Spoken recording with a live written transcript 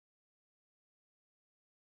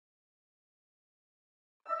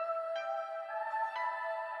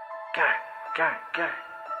Gang.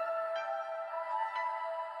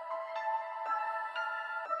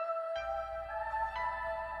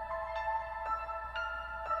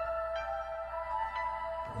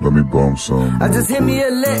 Let me bump some. I just hit me a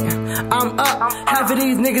lick, I'm up. Half of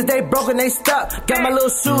these niggas, they broken, they stuck. Got my little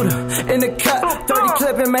shooter in the cut, 30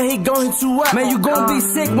 clipping, man, he gon' hit you up. Man, you gon' be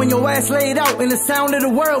sick when your ass laid out. In the sound of the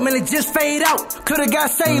world, man, it just fade out. Could've got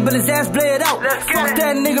saved, but his ass bled out. Fuck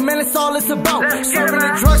that nigga, man, that's all it's about. Serving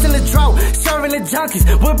the drugs in the drought, serving the junkies,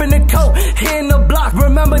 whipping the coat, hitting the block.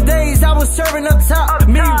 Remember days I was serving up top.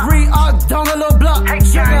 Me, Re-Arc, down a little block.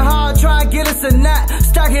 Sucking hard, try and get us a knot.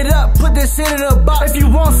 Stack it up, put this shit in a box. If you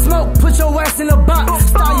want smoke, put your ass in a box.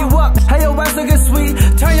 Style you up, hey your ass looking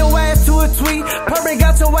sweet. Turn your ass to a tweet. Purple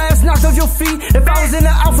got your ass knocked off your feet. If I was in the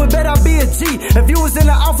alphabet, I'd be a G. If you was in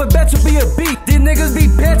the alphabet, you'd be a B. These niggas be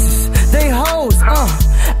bitches, they hoes,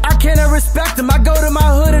 I cannot respect them. I go to my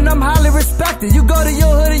hood and I'm highly respected. You go to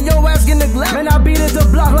your hood and your ass get neglected. Man, I beat at the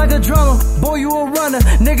block like a drummer. Boy, you a runner.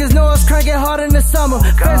 Niggas know us cranking hard in the summer.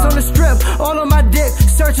 Fans on the strip, all on my dick.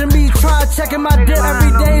 Searching me, try checking my dip.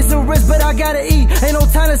 Every day it's a risk, but I gotta eat. Ain't no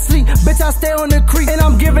time to sleep. Bitch, I stay on the creek. And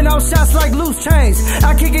I'm giving out shots like loose chains.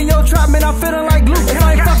 I kick in your trap, man, I'm feeling like glue. If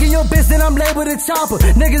I ain't fucking your bitch, then I'm labeled a chopper.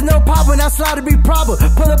 Niggas know poppin', I slide to be proper.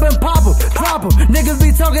 Pull up and pop 'em, drop 'em. Niggas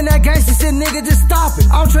be talking that gangsta shit, nigga, just stop it.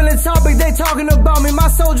 I'm trailing topic, they talking about me. My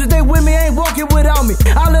soldiers, they with me, ain't walking without me.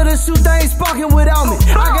 I let her shoot, they ain't sparking without me.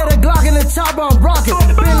 I got a Glock in the chopper, I'm rocking.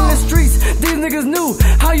 Been in the streets, these niggas knew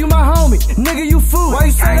how you my homie. Nigga, you fool. Why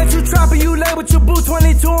you say that you trappin', you label your boo?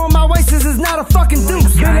 22 on my waist, this is not a fucking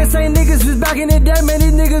deuce. Been the same niggas was back in the day, man,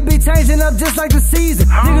 these niggas be changing up just like the season.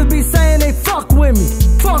 Niggas be saying they fuck with me.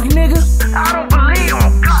 Fuck, nigga. I don't believe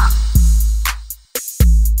on God.